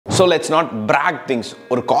So let's not brag things.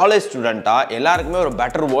 ஒரு college ஸ்டூடெண்டா எல்லாருக்குமே ஒரு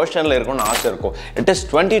பெட்டர் வெர்ஷன்ல இருக்கணும்னு ஆசை இருக்கும். It is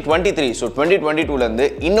 2023. So 2022ல இருந்து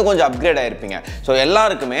இன்னும் கொஞ்சம் அப்கிரேட் ஆயிருப்பீங்க. So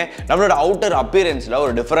எல்லாருக்குமே நம்மளோட அவுட்டர் அப்பியரன்ஸ்ல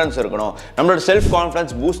ஒரு டிஃபரன்ஸ் இருக்கணும். நம்மளோட செல்ஃப்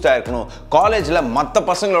கான்ஃபிடன்ஸ் பூஸ்ட் ஆயிருக்கணும். காலேஜ்ல மத்த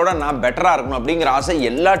பசங்களோட நான் பெட்டரா இருக்கணும் அப்படிங்கிற ஆசை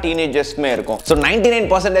எல்லா டீனேஜர்ஸ்க்குமே இருக்கும். So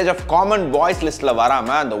 99% ஆஃப் காமன் பாய்ஸ் லிஸ்ட்ல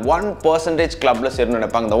வராம அந்த 1% கிளப்ல சேரணும்னு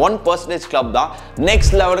நினைப்பாங்க. அந்த 1% கிளப் தான்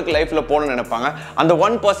நெக்ஸ்ட் லெவலுக்கு லைஃப்ல போகணும்னு நினைப்பாங்க. அந்த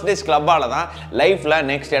 1% கிளப்பால தான் லைஃப்ல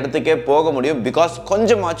நெக்ஸ்ட் இடத்துக்கே போக முடியும். பிகாஸ்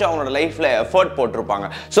கொஞ்சமாச்சும் அவங்களோட லைஃப்ல எஃபர்ட் போட்டிருப்பாங்க.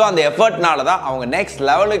 ஸோ அந்த எஃபர்ட்னால தான் அவங்க நெக்ஸ்ட்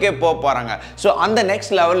லெவலுக்கே போக போறாங்க. ஸோ அந்த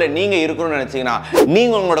நெக்ஸ்ட் லெவல்ல நீங்க இருக்கணும்னு நினைச்சீங்கன்னா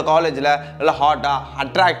நீங்க உங்களோட காலேஜ்ல நல்ல ஹாட்டா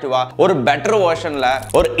அட்ராக்டிவா ஒரு பெட்டர் வெர்ஷன்ல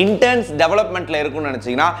ஒரு இன்டென்ஸ் டெவலப்மெண்ட்ல இருக்கணும்னு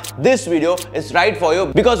நினைச்சீங்கன்னா this video is right for you.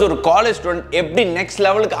 Because ஒரு காலேஜ் ஸ்டூடெண்ட் எப்படி நெக்ஸ்ட்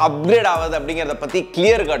லெவலுக்கு அப்கிரேட் ஆகுது அப்படிங்கறத பத்தி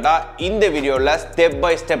கிளியர் கட்டா இந்த வீடியோல ஸ்டெப்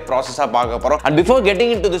பை ஸ்டெப் ப்ராசஸா பார்க்க போறோம். And before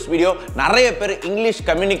getting into this video நிறைய பேர் இங்கிலீஷ்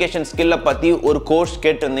கம்யூனிகேஷன் ஸ்கில்ல பத்தி ஒரு கோர்ஸ்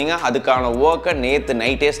கேட்டிருந்தீங்க. அதுக்கான ஒர்க்கை நேத்து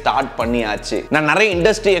நைட்டே ஸ்டார்ட் பண்ணியாச்சு. நான் நிறைய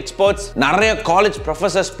இண்டஸ்ட்ரி எக்ஸ்பர்ட்ஸ், நிறைய காலேஜ்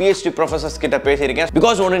ப்ரொஃபசர்ஸ், PhD ப்ரொஃபசர்ஸ் கிட்ட பேசியிருக்கேன்.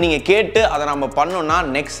 பிகாஸ் ஒன்று நீங்க கேட்டு அதை நம்ம பண்ணோம்னா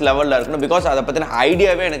நெக்ஸ்ட் லெவல்ல இருக்கணும். பிகாஸ் அதை பத்தின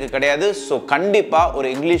ஐடியாவே எனக்கு கிடையாது. ஸோ கண்டிப்பா ஒரு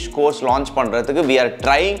இங்கிலீஷ் கோர்ஸ் லான்ச் பண்றதுக்கு we are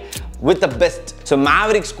trying with the best. So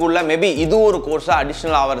Maverick ஸ்கூல்ல மேபி இது ஒரு கோர்ஸா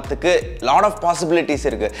அடிஷனல் ஆகிறதுக்கு lot of possibilities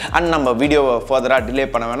இருக்கு. அண்ட் நம்ம வீடியோவை ஃபர்தரா டிலே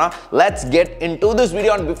பண்ண வேணாம். Let's get into this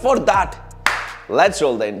video and before that let's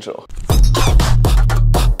roll the intro.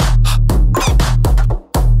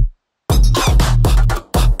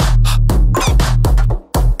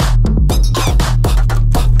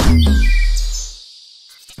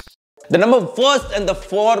 The number first and the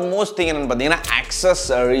foremost thing என்னன்னு பார்த்தீங்கன்னா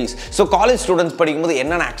accessories. ஸோ காலேஜ் ஸ்டூடெண்ட்ஸ் படிக்கும்போது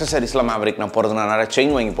என்னென்ன accessories-லாம் Maverick நான் போகிறது, நான் நிறைய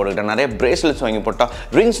செயின் வாங்கி போட்டுக்கிட்டேன், நிறைய பிரேஸ்லெட்ஸ் வாங்கி போட்டா,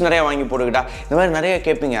 ரிங்ஸ் நிறைய வாங்கி போட்டுக்கிட்டா, இந்த மாதிரி நிறைய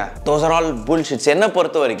கேட்பீங்க. those are all bullshits. என்னை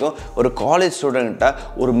பொறுத்த வரைக்கும் ஒரு காலேஜ் ஸ்டூடெண்ட்டை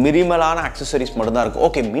ஒரு மினிமலான accessories மட்டும்தான் இருக்கும்.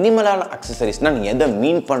 ஓகே, மினிமலான accessories-னா நீங்கள் எதை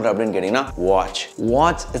மீன் பண்ணுற அப்படின்னு கேட்டிங்கன்னா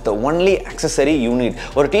watch is the only accessory you need.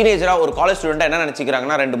 ஒரு டீனேஜராக ஒரு காலேஜ் ஸ்டூடெண்ட்டாக என்ன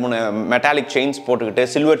நினச்சிக்கிறாங்கன்னா 2-3 மெட்டாலிக் செயின்ஸ் போட்டுக்கிட்டு,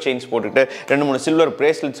 சில்வர் செயின்ஸ் போட்டுக்கிட்டு, 2-3 சில்வர்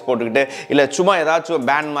பிரேஸ்லெட்ஸ் போட்டுக்கிட்டு, இல்ல சும்மா ஏதாச்சும்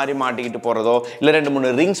பேண்ட் மாதிரி மாட்டிக்கிட்டு போறதோ, இல்ல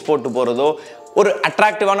 2-3 ரிங்ஸ் போட்டு போறதோ ஒரு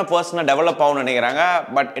அட்ராக்டிவான பர்சனை டெவலப் ஆகும்னு நினைக்கிறாங்க.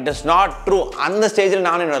 But it is not true. அந்த ஸ்டேஜில்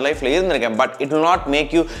நான் என்னோட லைஃப்ல இருந்திருக்கேன். But it will not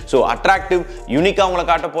make you so attractive, யூனிக்காக உங்களை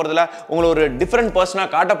காட்ட போறதில்ல, உங்களை ஒரு டிஃப்ரெண்ட் பர்சனாக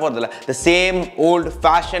காட்ட போறதில்ல. த சேம் ஓல்டு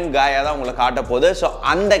ஃபேஷன் காயாக தான் உங்களை காட்ட போகுது. ஸோ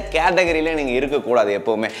அந்த கேட்டகரியில நீங்கள் இருக்கக்கூடாது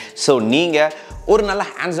எப்பவுமே. ஸோ நீங்கள் ஒரு நல்ல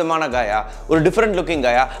ஹேண்ட்ஸமான காயா, ஒரு டிஃப்ரெண்ட் லுக்கிங்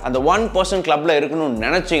காயா அந்த 1% கிளப்ல இருக்கணும்னு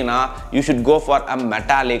நினைச்சீங்கன்னா you should go for a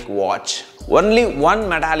metallic watch. Only one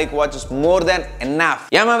metallic watch is more than enough.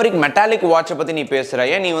 ஏன் Maverick மெட்டாலிக் வாட்சை பற்றி நீ பேசுகிற,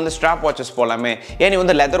 ஏன் நீ வந்து ஸ்ட்ராப் வாட்சஸ் போகலாமே, ஏன் நீ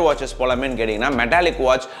வந்து லெதர் வாட்சஸ் போகலாமேன்னு கேட்டிங்கன்னா மெட்டாலிக்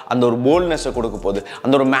வாட்ச் அந்த ஒரு போல்ட்னஸை கொடுக்க போகுது,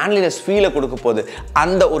 அந்த ஒரு மேன்லினஸ் ஃபீலை கொடுக்க போகுது,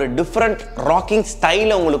 அந்த ஒரு டிஃப்ரெண்ட் ராக்கிங்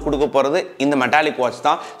ஸ்டைலை உங்களுக்கு கொடுக்க போகிறது இந்த மெட்டாலிக் வாட்ச்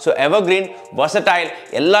தான். ஸோ எவர்கிரீன், வெர்சடைல்,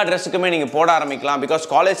 எல்லா ட்ரெஸ்ஸுக்குமே நீங்கள் போட ஆரம்பிக்கலாம். பிகாஸ்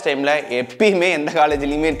காலேஜ் டைமில் எப்பயுமே எந்த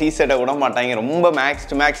காலேஜ்லையுமே டிஷர்ட்டை விட மாட்டாங்க. ரொம்ப மேக்ஸ்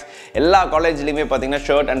டு மேக்ஸ் எல்லா காலேஜ்லையுமே பார்த்தீங்கன்னா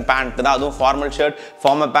ஷர்ட் அண்ட் பேண்ட் தான். அதுவும் ஃபார்மல் ஷர்ட்,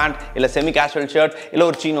 ஃபார்மல் பேண்ட், இல்லை செமி கேஷுவல் ஷர்ட், இல்லை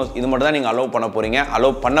ஒரு சீனோஸ், இது மட்டும் தான் நீங்கள் அலோவ் பண்ண போறீங்க,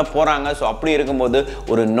 அலோவ் பண்ண போறாங்க. ஸோ அப்படி இருக்கும்போது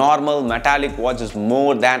ஒரு normal metallic watch is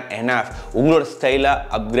more than enough உங்களோட ஸ்டைலை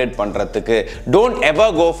அப்கிரேட் பண்ணுறதுக்கு. டோன்ட்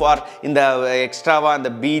எவர் கோ ஃபார் இந்த எக்ஸ்ட்ராவா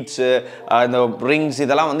இந்த பீட்ஸ், இந்த ரிங்ஸ்,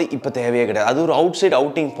 இதெல்லாம் வந்து இப்போ தேவையே கிடையாது. அது ஒரு அவுட் சைட்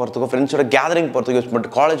அவுட்டிங் போகிறதுக்கு, ஃப்ரெண்ட்ஸோட கேதரிங் போகிறதுக்கு யூஸ்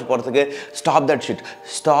பண்ணிட்டு காலேஜ் போகிறதுக்கு stop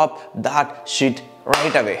that shit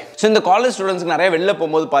right away. So இந்த காலேஜ் ஸ்டூடெண்ட்ஸ்க்கு நிறைய வெளில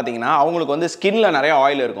போகும்போது பார்த்தீங்கன்னா அவங்களுக்கு வந்து ஸ்கின்ல நிறைய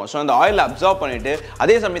ஆயில் இருக்கும். ஸோ அந்த ஆயில் அப்சர்வ் பண்ணிட்டு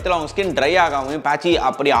அதே சமயத்தில் அவங்க ஸ்கின் ட்ரை ஆகாமல் பேட்சி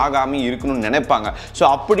அப்படி ஆகாமல் இருக்கணும்னு நினைப்பாங்க. ஸோ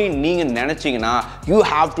அப்படி நீங்கள் நினைச்சீங்கன்னா you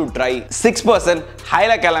have to try 6%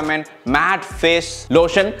 ஹைலக் element mat face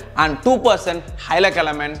lotion and 2% ஹைலக்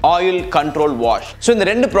element oil control wash. So இந்த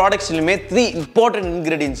ரெண்டு ப்ராடக்ட்ஸ்லையுமே 3 இம்பார்ட்டன்ட்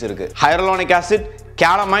இன்கிரீடியன்ஸ் இருக்கு. ஹையலுரோனிக் acid,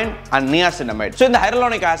 calamine and niacinamide. So இந்த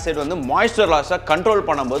hyaluronic acid வந்து moisture loss கண்ட்ரோல்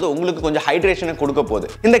பண்ணும்போது உங்களுக்கு கொஞ்சம் ஹைட்ரேஷனை கொடுக்க போகுது.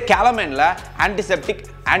 இந்த calamineல antiseptic,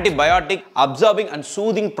 antibiotic, absorbing and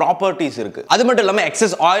soothing properties இருக்கு. அது மட்டும் இல்லாம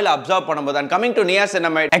excess oil absorb பண்ணும்போது and coming to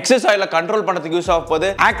niacinamide excess oil control பண்ணதுக்கு யூஸ் ஆக போகுது.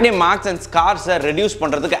 acne marks and scars reduce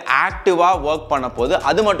பண்றதுக்கு ஆக்டிவா வர்க் பண்ண போகுது.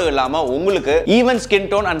 அது மட்டும் இல்லாம உங்களுக்கு even skin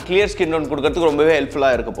tone and clear skin tone கொடுக்கிறதுக்கு ரொம்பவே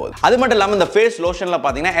ஹெல்ப்ஃபுல்லா இருக்க போகுது. அது மட்டும் இல்லாம இந்த ஃபேஸ் லோஷன்ல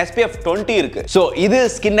பாத்தீங்கன்னா SPF 20 இருக்கு. சோ இது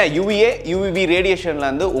ஸ்கின்னை UVA, UVB ரேடியேஷன்ல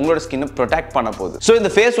இருந்து உங்களோட ஸ்கின்னை ப்ரொடெக்ட் பண்ண போகுது. சோ இந்த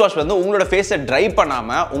ஃபேஸ் வாஷ் வந்து உங்களோட ஃபேஸை ட்ரை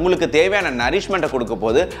பண்ணாம உங்களுக்கு தேவையான நரிஷ்மெண்ட்டை கொடுக்க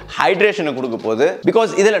போகுது, ஹைட்ரேஷனை கொடுக்க போகுது. பிகாஸ்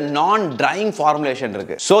இதுல நான் ட்ரையிங் ஃபார்முலேஷன்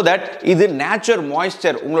இருக்கு so that இது நேச்சுரல்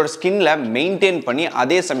மாய்ஸ்சர் உங்களோட ஸ்கின்ல மெயின்டைன் பண்ணி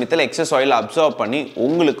அதே சமயத்துல எக்ஸஸ் ஆயில் அப்சர்வ் பண்ணி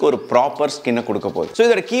உங்களுக்கு ஒரு ப்ராப்பர் ஸ்கின்னை கொடுக்க போகுது ஸோ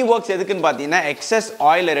இதோட கீ ஒர்க்ஸ் எதுக்குன்னு பார்த்தீங்கன்னா எக்ஸஸ்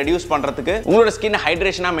ஆயிலை ரெடியூஸ் பண்றதுக்கு உங்களோட ஸ்கின்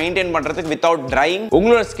ஹைட்ரேஷனா மெயின்டைன் பண்றதுக்கு வித்வுட் ட்ரையிங்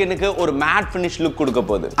உங்களோட ஸ்கின்னுக்கு ஒரு மேட் ஃபினிஷ் லுக் கொடுக்க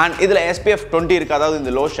போகுது அண்ட் இதுல SPF 20 இருக்கு அதாவது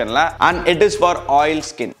இந்த லோஷன்ல and it is for oil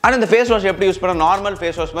skin and இந்த ஃபேஸ் வாஷ் எப்படி யூஸ் பண்ண நார்மல்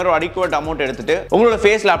ஃபேஸ் வாஷ் மாதிரி ஒரு அடிக்குவேட் அமௌண்ட் எடுத்துட்டு உங்களோட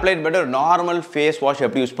ஃபேஸ்ல அப்ளை பண்ணிட்டு ஒரு நார்மல் ஃபேஸ் வாஷ்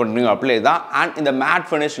எப்படி யூஸ் பண்றீங்க அப்ளை தான் அண்ட் இந்த மேட்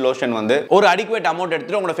ஃபினிஷ் லோஷன் வந்து ஒரு அடிக்குவேட் அமௌண்ட்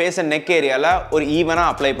எடுத்துட்டு உங்களோட ஃபேஸ் அண்ட் நெக் ஏரியால ஒரு ஈவனா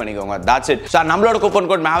அப்ளை பண்ணிக்கோங்க தட்ஸ் இட் ஸோ நம்மளோட கூப்பன்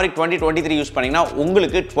கோட் Maverick 2023 யூஸ் பண்ணீங்கன்னா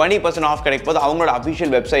உங்களுக்கு 20% ஆஃப் கிடைக்கும் போது அவங்களோட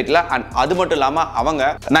அஃபிஷியல் வெப்சைட்ல அண்ட் அது மட்டும் இல்லாம அவங்க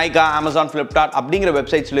நைகா Amazon Flipkart அப்படிங்கிற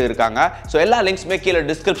வெப்சைட்ஸ்ல இருக்காங்க ஸோ எல்லா லிங்க்ஸ்மே கீழே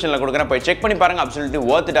டிஸ்கிரிப்ஷன்ல கொடுக்குறேன் போய் செக் பண்ணி பாருங்க அப்சல்யூட்லி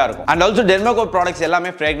வர்த் இட்டா இருக்கும் அண்ட் ஆல்சோ டெர்மோகோ ப்ராடக்ட்ஸ்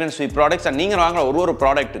எல்லாமே ஃப்ராக்ரன்ஸ் ஃப்ரீ ப்ராடக்ட்ஸ் அண்ட் நீங்க வாங்குற ஒரு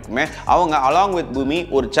ப்ராடக்ட்டுக்குமே அவங்க அலாங் வித் பூமி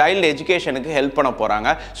ஒரு சைல்டு எஜுகேஷனுக்கு ஹெல்ப் பண்ண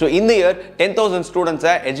போறாங்க ஸோ இந்த இயர் 10,000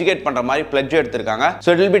 ஸ்டூடெண்ட்ஸை எஜுகேட் பண்ற மாதிரி பிளட்ஜ் எடுத்திருக்காங்க so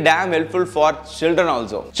it will P dam helpful for children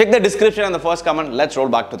also check the description and the first comment let's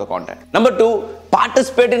roll back to the content number 2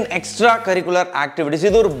 participate in extra curricular activities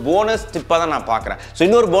இது ஒரு bonus டிப்பா தான் நான் பார்க்கறேன் so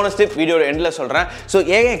இன்னொரு bonus tip வீடியோல எண்ட்ல சொல்றேன் so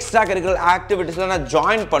ஏன் எக்ஸ்ட்ரா கரிக்குலர் ஆக்டிவிட்டீஸ்ல நான்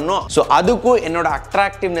ஜாயின் பண்ணோம் சோ அதுக்கு என்னோட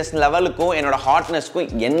அட்ராக்டிவ்னஸ் லெவலுக்கும் என்னோட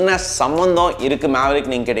ஹாட்னஸ்க்கும் என்ன சம்பந்தம் இருக்கு Maverick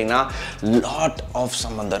நீங்க கேட்டீங்கன்னா லாட் ஆஃப்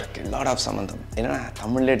சம்பந்தம் இருக்கு லாட் ஆஃப் சம்பந்தம் என்ன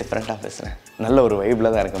தமிழ்ல டிஃபரண்டா பேசுறேன் நல்ல ஒரு வைப்ல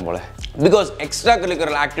தான் இருக்கும் போல பிகாஸ் எக்ஸ்ட்ரா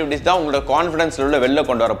கரிக்குலர் ஆக்டிவிட்டீஸ் தான் உங்களோட கான்ஃபிடன்ஸ் லெவல்ல வெளில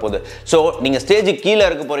கொண்டு வர போகுது சோ நீங்க ஸ்டேஜுக்கு கீழ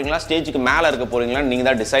இருக்க போறீங்களா ஸ்டேஜுக்கு மேல இருக்க போறீங்களா நீங்க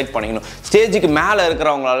தான் டிசைட் பண்ணிக்கணும் ஸ்டேஜுக்கு மேல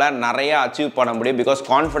இருக்கிறவங்களால நிறைய அச்சீவ் பண்ண முடியும் பிகாஸ்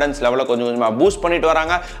கான்ஃபிடன்ஸ் லெவலை கொஞ்சம் கொஞ்சமா பூஸ்ட் பண்ணிட்டு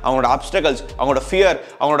வராங்க அவங்களோட ஆப்ஸ்டக்கல்ஸ் அவங்களோட ஃபியர்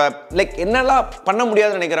அவங்களோட லைக் என்னெல்லாம் பண்ண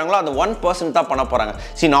முடியாதுன்னு நினைக்கிறாங்களோ அந்த 1% தான் பண்ண போறாங்க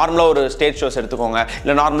நார்மலா ஒரு ஸ்டேஜ் ஷோஸ் எடுத்துக்கோங்க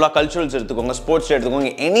இல்ல நார்மலா கல்ச்சுரல்ஸ் எடுத்துக்கோங்க ஸ்போர்ட்ஸ்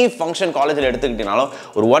எடுத்துக்கோங்க எனி ஃபங்க்ஷன் காலேஜில் எடுத்துக்கிட்டீங்கனாலும்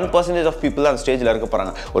ஒரு 1% ஆஃப் பீப்புள் தான் அந்த ஸ்டேஜில் இருக்க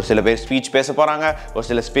போறாங்க ஒரு சில பேர் ஸ்பீச் பேச போறாங்க ஒரு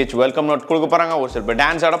சில ஸ்பீச் வெல்கம் நோட் கொடுக்க போறாங்க ஒரு சில பேர்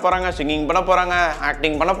டான்ஸ் ஆட போறாங்க சிங்கிங் பண்ண போறாங்க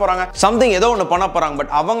ஆக்டிங் பண்ண போறாங்க சம்திங் ஏதோ ஒன்று பண்ண போறாங்க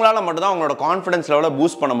பட் அவங்களால மட்டும் தான் அவங்களோட கான்ஃபிடன்ஸ் லெவலை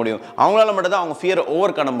பூஸ்ட் பண்ண முடியும் அவங்களால மட்டும் தான் அவங்க ஃபியரை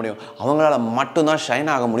ஓவர் பண்ண முடியும் அவங்களால மட்டும் தான் ஷைன்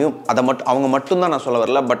ஆக முடியும் அதை மட்டும் அவங்க மட்டும் தான் நான் சொல்ல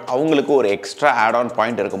வரல பட் அவங்களுக்கு ஒரு எக்ஸ்ட்ரா ஆட் ஆன்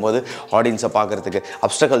பாயிண்ட் இருக்கும்போது ஆடியன்ஸை பார்க்கறதுக்கு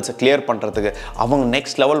அப்டக்கல்ஸை கிளியர் பண்ணுறதுக்கு அவங்க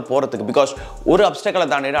நெக்ஸ்ட் லெவல் போகிறதுக்கு பிகாஸ் ஒரு அப்டக்கலை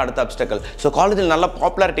தாண்டிட்டு அடுத்த அப்டக்கல் ஸோ காலேஜில் நல்ல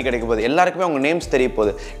பாப்புலாரிட்டி கிடைக்கும் போது எல்லாருக்குமே அவங்க நேம்ஸ் தெரிய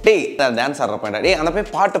போகுது டேய் டான்ஸ் ஆடுற பையன்டா டே அந்த போய்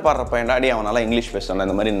பாட்டு பாடுற பையன்டா டே அவன் நல்லா இங்கிலீஷ் பேசுகிறான்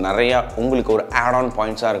இந்த மாதிரி நிறையா உங்களுக்கு ஒரு ஆட் ஆன்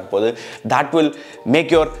பாயிண்ட்ஸாக இருக்கும் போது that will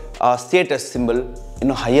make your status simple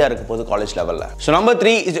இன்னும் ஹையாக இருக்க போது காலேஜ் லெவலில் so number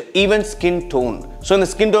 3 is even skin tone so இந்த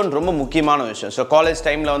ஸ்கின் டோன் ரொம்ப முக்கியமான விஷயம் ஸோ காலேஜ்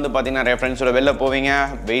டைமில் வந்து பார்த்தீங்கன்னா நிறைய ஃப்ரெண்ட்ஸோட வெளில போவீங்க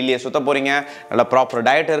வெயிலே சுற்ற போகிறீங்க நல்லா ப்ராப்பர்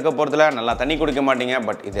டயட் இருக்க போகிறதுல நல்லா தண்ணி குடிக்க மாட்டீங்க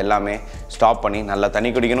பட் இது எல்லாமே ஸ்டாப் பண்ணி நல்லா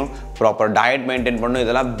தண்ணி குடிக்கணும் ப்ராப்பர் டயட் மெயின்டைன் பண்ணணும்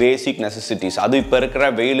இதெல்லாம் பேசிக் நெசசிட்டிஸ் அது இப்போ இருக்கிற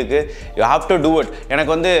வெயிலுக்கு you have to do it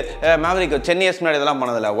எனக்கு வந்து Maverick 10 இயர்ஸ் முன்னாடி இதெல்லாம்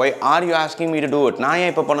பண்ணதில்லை Y are you asking me to do it நான்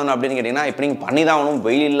ஏன் இப்போ பண்ணணும் அப்படின்னு கேட்டிங்கன்னா இப்போ நீங்கள் பண்ணி தான் ஆகணும்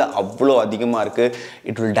வெயிலில் அவ்வளோ அதிகமாக இருக்குது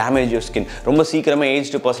it will damage your skin ரொம்ப சீக்கிரமாக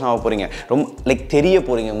ஏஜ்டு பர்சன் ஆக போகிறீங்க ரொம்ப லைக் தெரிய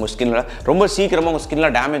போகிறீங்க உங்கள் ஸ்கின்ல ரொம்ப சீக்கிரமாக உங்கள் ஸ்கின்ல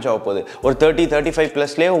டேமேஜ் ஆக போகுது ஒரு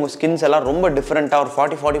 30-35+ உங்கள் ஸ்கின்ஸ் எல்லாம் ரொம்ப டிஃப்ரெண்ட்டாக ஒரு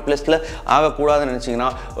 40-40+ ஆகக்கூடாதுன்னு நினச்சிங்கன்னா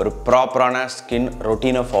ஒரு ப்ராப்பரான ஸ்கின்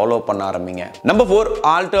ரொட்டீனை ஃபாலோ பண்ண ஆரம்பிங்க நம்பர் 4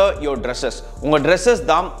 ஆல்டர் யோர் ட்ரெஸ்ஸஸ் உங்கள் ட்ரெஸ்ஸஸ்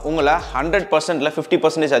தான் உங்களை 100%ல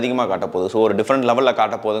 50% அதிகமாக காட்ட போகுது ஸோ ஒரு டிஃப்ரெண்ட் லெவலில்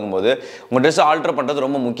காட்ட போதுங்கும் போது உங்கள் ட்ரெஸ் ஆல்டர் பண்ணுறது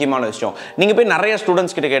ரொம்ப முக்கியமான விஷயம் நீங்கள் போய் நிறைய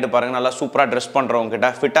ஸ்டூடெண்ட்ஸ் கிட்ட கேட்டு பாருங்க நல்லா சூப்பராக ட்ரெஸ் பண்ணுறவங்க கிட்ட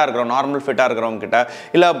ஃபிட்டாக இருக்கிறோம் நார்மல் ஃபிட்டாக இருக்கிறவங்க கிட்ட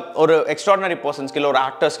இல்லை ஒரு எக்ஸ்ட்ராடினரி பர்சன்ஸ் கிட்ட ஒரு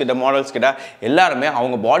ஆக்டர்ஸ் கிட்ட மாடல்ஸ் கிட்ட எல்லாருமே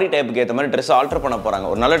அவங்க பாடி டைப்புக்கு ஏற்ற மாதிரி ட்ரெஸ் ஆல்டர் பண்ண போறாங்க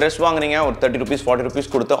ஒரு நல்ல ட்ரெஸ் வாங்குறீங்க ஒரு 30 rupees 40 rupees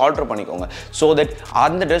கொடுத்து ஆல்டர் பண்ணிக்கோங்க ஸோ தட்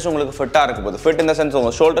அந்த ட்ரெஸ் உங்களுக்கு ஃபிட்டாக இருக்க போகுது ஃபிட் இந்த சென்ஸ்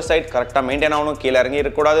உங்கள் ஷோல்டர் சைட் கரெக்டாக மெயின்டைன் ஆகணும் கீழே இறங்கி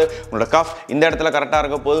இருக்கக்கூடாது உங்களோட கஃப் இந்த இடத்துல கரெக்டாக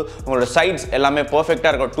இருக்க போது உங்களோட சைட்ஸ் எல்லாமே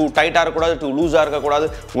பர்ஃபெக்டாக இருக்கும் டூ டைட்டாக இருக்கக்கூடாது டூ லூஸாக இருக்கக்கூடாது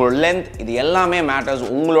உங்களோட லென்த் இது எல்லாமே மேட்டர்ஸ்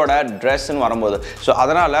உங்களோட ட்ரெஸ்ன்னு வரும்போது ஸோ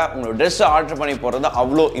அதனால் உங்களோட ட்ரெஸ்ஸை ஆல்டர் பண்ணி போகிறது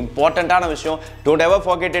அவ்வளோ இம்பார்ட்டண்ட்டான விஷயம் don't ever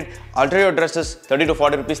forget it alter your dresses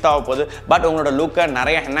 30-40 rupees தான் ஆக போகுது பட் உங்களோட லுக்கை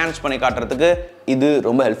நிறைய என்ஹான்ஸ் பண்ணி காட்டுறதுக்கு இது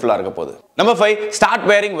ரொம்ப ஹெல்ப்ஃபுல்லாக இருக்க போகுது number 5 start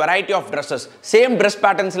wearing variety of dresses same dress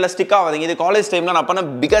பேட்டர்ன்ஸில் stick ஆகாதீங்க இது காலேஜ் டைமில் நான் பண்ண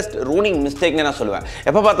பிகஸ்ட் ரூனிங் மிஸ்டேக்னு நான் சொல்லுவேன்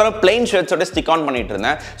எப்போ பார்த்தாலும் பிளைன் ஷர்ட்ஸோட ஸ்டிக் ஆன் பண்ணிட்டு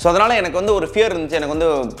இருந்தேன் ஸோ அதனால் எனக்கு வந்து ஒரு ஃபியர் இருந்துச்சு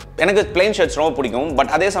எனக்கு பிளைன் ஷர்ட்ஸ் ரொம்ப பிடிக்கும்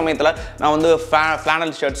பட் அதே சமயத்தில் நான் வந்து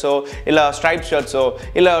ஃப்ளானல் ஷர்ட்ஸோ இல்லை ஸ்ட்ரைப் ஷர்ட்ஸோ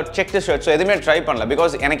இல்லை செக்டு ஷர்ட்ஸோ எதுவுமே ட்ரை பண்ணல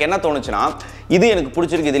பிகாஸ் எனக்கு என்ன தோணுச்சுன்னா இது எனக்கு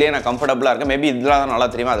பிடிச்சிருக்கு இதுலேயே நான் கம்ஃபர்டபுளாக இருக்கேன் மேபி இதெல்லாம் தான் நல்லா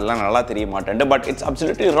தெரியுமா அதெல்லாம் நல்லா தெரிய மாட்டேன் பட் இட்ஸ்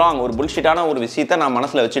அப்சல்யூட்லி ராங் ஒரு புல்ஷிட்டான ஒரு விஷயத்தை நான்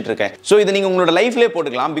மனசில் வச்சுட்டு இருக்கேன் ஸோ இது நீங்கள் உங்களோட லைஃப்லேயே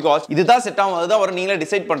போட்டுக்கலாம் பிகாஸ் இதுதான் செட் ஆகும் அதுதான் ஒரு நீங்களே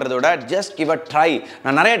டிசைட் பண்ணுறத விட ஜஸ்ட் கிவ் அ ட்ரை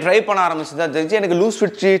நான் நிறைய ட்ரை பண்ண ஆரம்பிச்சு தான் தெரிஞ்சு எனக்கு லூஸ்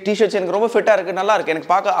ஃபிட் டிஷர்ட்ஸ் எனக்கு ரொம்ப ஃபிட்டாக இருக்குது நல்லா இருக்குது எனக்கு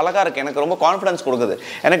பார்க்க அழகாக இருக்குது எனக்கு ரொம்ப கான்ஃபிடன்ஸ் கொடுக்குது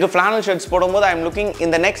எனக்கு ஃப்ளானல் ஷர்ட்ஸ் போடும்போது I am looking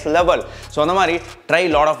in the next level so அந்த மாதிரி try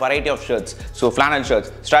lot of variety of shirts so flannel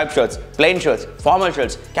shirts stripe shirts plain shirts formal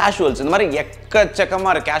shirts casuals இந்த மாதிரி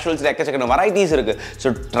எக்கச்சக்கமாக இருக்குது, கேஷுவல்ஸில் எக்கச்சக்க வெரைட்டிஸ் இருக்குது. So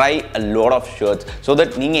try a lot of shirts so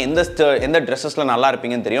that நீங்கள் எந்த ட்ரெஸ்ஸஸில் நல்லா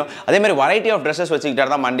இருப்பீங்கன்னு தெரியும். அதேமாதிரி வெரைட்டி ஆஃப் ட்ரெஸ்ஸஸ் வச்சுக்கிட்டா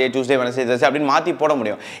தான் மண்டே, டியூஸ்டே, வெனஸ்டே, தர்ஸ்டே அப்படின்னு மாற்றி போட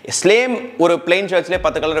முடியும். ஸ்லேம் ஒரு பிளெயின் ஷர்ட்ஸ்லேயே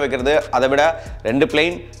 10 கலர் வைக்கிறது, அதை விட 2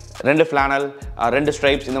 பிளெயின், 2 ஃப்ளானல், 2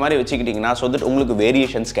 ஸ்ட்ரைப்ஸ் இந்த மாதிரி வச்சுக்கிட்டிங்கன்னா ஸோ தட் உங்களுக்கு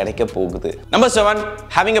வேரியேஷன்ஸ் கிடைக்க போகுது. Number 7,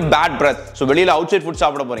 having a bad breadth. So வெளியில் அவுட் சைட் ஃபுட்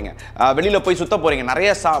சாப்பிட போகிறீங்க, வெளியில் போய் சுத்த போகிறீங்க, நிறைய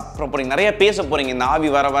சாப்பிட போகிறீங்க, நிறைய பேச போகிறீங்க, இந்த ஆவி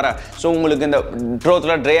வர வர. ஸோ உங்களுக்கு இந்த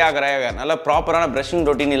த்ரோத்தில் ட்ரை ஆகிற நல்ல ப்ராப்பரான ப்ரஷிங்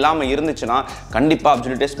ரொட்டீன் இல்லாமல் இருந்துச்சுன்னா கண்டிப்பாக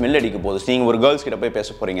அப்சல்யூட்டே ஸ்மெல் அடிக்க போகுது. நீங்கள் ஒரு கேர்ள்ஸ் கிட்ட போய் பேச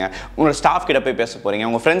போகிறீங்க, உங்களோட ஸ்டாஃப் கிட்ட போய் பேச போகிறீங்க,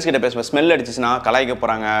 உங்கள் ஃப்ரெண்ட்ஸ் கிட்ட பேச ஸ்மெல் அடிச்சுன்னா கலாய்க்க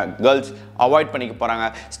போகிறாங்க, கேர்ள்ஸ் அவாய்ட் பண்ணிக்க போகிறாங்க,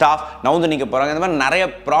 ஸ்டாஃப் நவுந்து நிற்க போகிறாங்க. இந்த மாதிரி நிறைய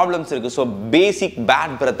ப்ராப்ளம்ஸ் இருக்குது. ஸோ பேசிக்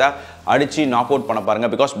பேட் பிரெத்தை அடிச்சு நாக் அவுட் பண்ண பாருங்க.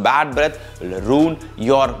 Because bad breadth will ruin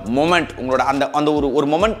your moment. உங்களோட அந்த ஒரு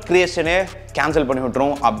மொமெண்ட் கிரியேஷனே கேன்சல் பண்ணி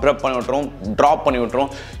விட்டுரும், அப்ரப்ட் பண்ணி விட்டுரும், ட்ராப் பண்ணி விட்டுரும்.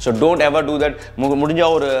 So don't ever do that. முடிஞ்ச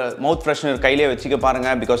ஒரு மவுத் ஃப்ரெஷ்னர் கையிலே வச்சுக்க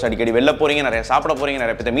பாருங்க. பிகாஸ் அடிக்கடி வெளில போகிறீங்க, நிறைய சாப்பிட போகிறீங்க,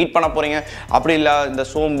 நிறைய பேர் மீட் பண்ண போகிறீங்க. அப்படி இல்லை இந்த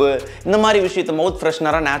சோம்பு இந்த மாதிரி விஷயத்தை மவுத்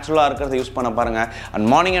ஃப்ரெஷ்னராக நேச்சுரலாக இருக்கிறத யூஸ் பண்ண பாருங்க. And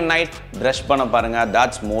morning and night brush பண்ண பாருங்க.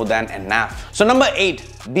 That's more than enough. So number 8,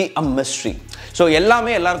 be a mystery. So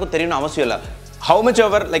எல்லாமே எல்லாருக்கும் தெரியணும் அவசியம் இல்லை. how much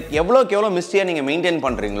ever like எவ்வளோக்கு எவ்வளோ மிஸ்டேக் நீங்கள் மெயின்டைன்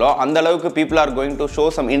பண்ணுறீங்களோ அந்த அளவுக்கு people are going to show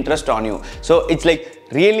some interest on you. So it's like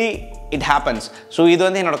really it happens. So இது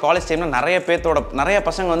வந்து என்னோட காலேஜ் டைமில் நிறைய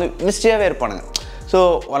பசங்க வந்து மிஸ்டேக்காகவே இருப்பானுங்க. ஸோ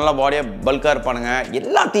நல்லா பாடியாக பல்காக இருப்பானுங்க,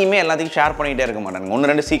 எல்லாத்தையும் ஷேர் பண்ணிகிட்டே இருக்க மாட்டாங்க.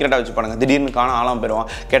 1-2 சீக்கிரட்டாக வச்சுப்பானுங்க. திடீர்னு காண ஆளாம் போயிடுவான்,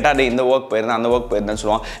 கேட்டால் இந்த ஒர்க் போயிருந்தேன், அந்த ஒர்க் போயிருந்தேன்னு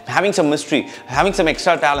சொல்லுவான். Having some mystery, having some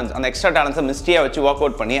extra talents, அந்த எக்ஸ்ட்ரா டேலண்ட்ஸை மிஸ்ட்ரியாக வச்சு ஒர்க்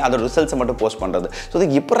அவுட் பண்ணி அதோட ரிசல்ட்ஸை மட்டும் போஸ்ட் பண்ணுறது. ஸோ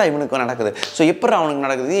இது எப்போ இவனுக்கு நடக்குது, ஸோ எப்போ அவனுக்கு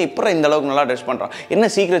நடக்குது, எப்போ இந்த அளவுக்கு நல்லா ட்ரெஸ் பண்ணுறான்,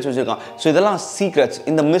 என்ன சீக்ரெட்ஸ் வச்சுருக்கான். ஸோ இதெல்லாம் சீக்ரெட்ஸ்.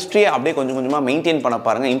 இந்த மிஸ்ட்ரியை அப்படியே கொஞ்சம் கொஞ்சமாக மெயின்டைன் பண்ண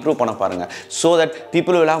பாருங்கள், இம்ப்ரூவ் பண்ண பாருங்கள். So that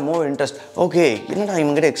people will have more interest. Okay என்னடா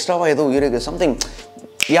இவங்ககிட்ட எக்ஸ்ட்ராவாக ஏதோ இருக்குது, something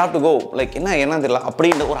you have to go like என்ன தெரியல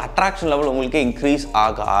அப்படின்ற ஒரு அட்ராக்ஷன் லெவல் உங்களுக்கு இன்க்ரீஸ்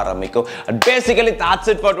ஆக ஆரம்பிக்கும். Basically that's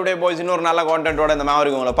it for today boys. இன்னொரு நல்ல கான்டென்ட்டோட இந்த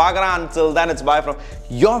Maverick உங்களை பார்க்குறேன். Until then it's bye from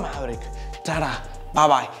your Maverick. Tada, bye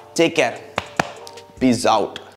bye, take care, peace out.